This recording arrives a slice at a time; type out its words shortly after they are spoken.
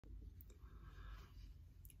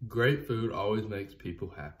Great food always makes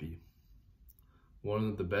people happy. One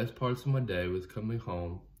of the best parts of my day was coming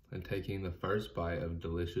home and taking the first bite of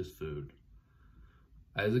delicious food.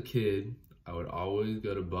 As a kid, I would always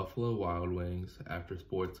go to Buffalo Wild Wings after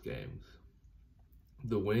sports games.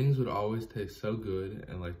 The wings would always taste so good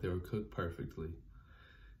and like they were cooked perfectly.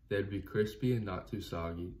 They'd be crispy and not too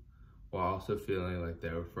soggy, while also feeling like they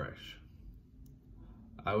were fresh.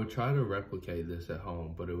 I would try to replicate this at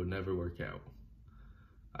home, but it would never work out.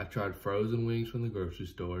 I tried frozen wings from the grocery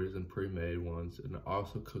stores and pre-made ones, and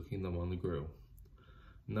also cooking them on the grill.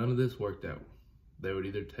 None of this worked out. They would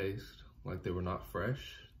either taste like they were not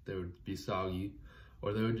fresh, they would be soggy,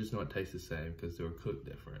 or they would just not taste the same because they were cooked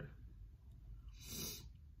different.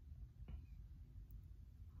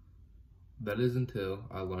 That is until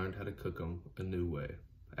I learned how to cook them a new way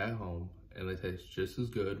at home, and they taste just as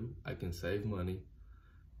good. I can save money,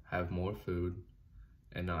 have more food,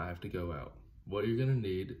 and not have to go out. What you're gonna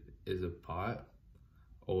need is a pot,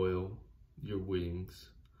 oil, your wings,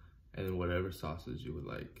 and then whatever sauces you would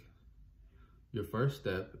like. Your first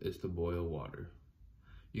step is to boil water.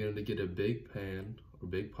 You're gonna get a big pan or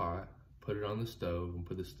big pot, put it on the stove, and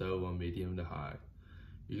put the stove on medium to high.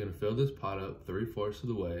 You're gonna fill this pot up 3/4 of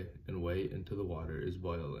the way and wait until the water is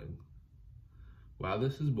boiling. While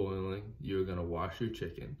this is boiling, you're gonna wash your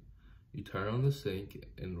chicken. You turn on the sink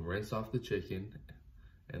and rinse off the chicken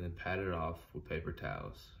and then pat it off with paper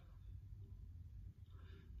towels.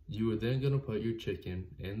 You are then gonna put your chicken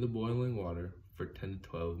in the boiling water for 10 to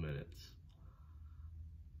 12 minutes.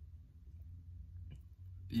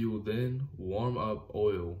 You will then warm up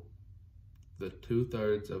oil, the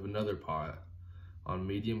 2/3 of another pot, on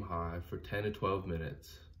medium high for 10 to 12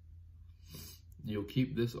 minutes. You'll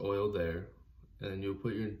keep this oil there, and then you'll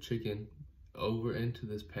put your chicken over into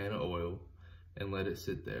this pan of oil and let it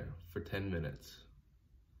sit there for 10 minutes.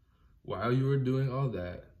 While you are doing all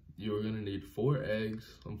that, you are gonna need 4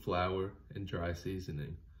 eggs, some flour, and dry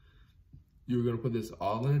seasoning. You're gonna put this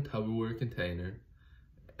all in a Tupperware container,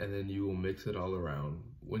 and then you will mix it all around.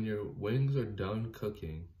 When your wings are done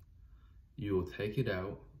cooking, you will take it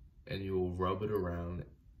out and you will rub it around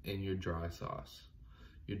in your dry sauce,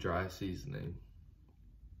 your dry seasoning.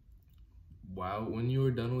 When you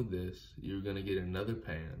are done with this, you're gonna get another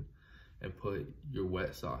pan and put your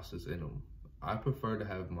wet sauces in them. I prefer to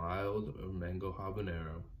have mild or mango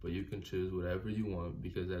habanero, but you can choose whatever you want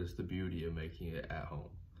because that is the beauty of making it at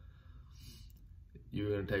home.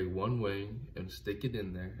 You're gonna take one wing and stick it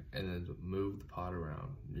in there and then move the pot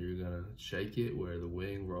around. You're gonna shake it where the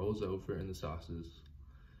wing rolls over in the sauces.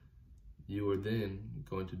 You are then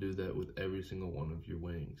going to do that with every single one of your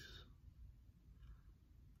wings.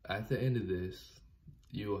 At the end of this,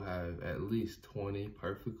 you will have at least 20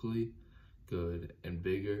 perfectly good and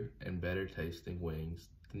bigger and better tasting wings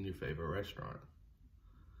than your favorite restaurant.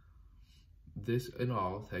 This in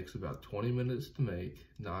all takes about 20 minutes to make,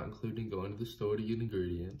 not including going to the store to get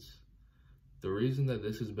ingredients. The reason that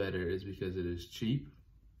this is better is because it is cheap,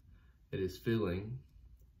 it is filling,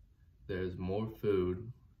 there's more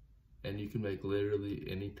food, and you can make literally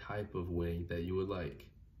any type of wing that you would like.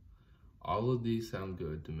 All of these sound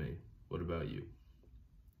good to me. What about you?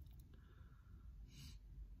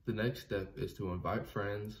 The next step is to invite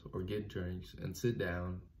friends or get drinks and sit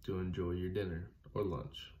down to enjoy your dinner or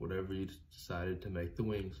lunch, whatever you decided to make the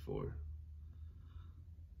wings for.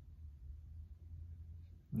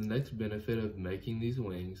 The next benefit of making these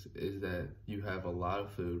wings is that you have a lot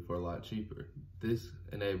of food for a lot cheaper. This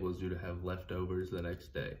enables you to have leftovers the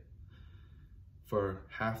next day. For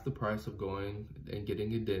half the price of going and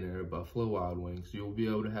getting a dinner at Buffalo Wild Wings, you will be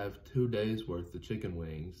able to have 2 days worth of chicken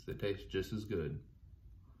wings that taste just as good.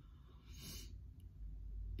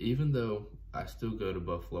 Even though I still go to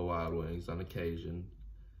Buffalo Wild Wings on occasion,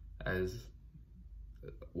 as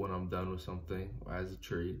when I'm done with something or as a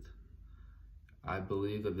treat, I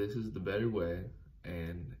believe that this is the better way,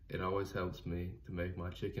 and it always helps me to make my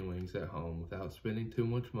chicken wings at home without spending too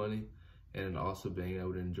much money and also being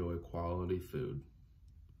able to enjoy quality food.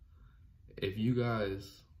 If you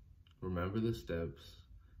guys remember the steps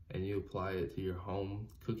and you apply it to your home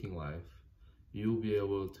cooking life, you will be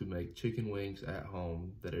able to make chicken wings at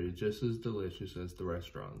home that are just as delicious as the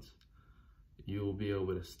restaurants. You will be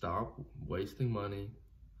able to stop wasting money,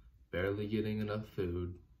 barely getting enough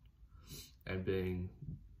food, and being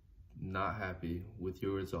not happy with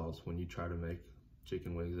your results when you try to make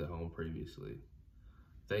chicken wings at home previously.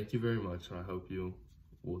 Thank you very much, and I hope you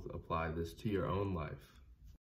will apply this to your own life.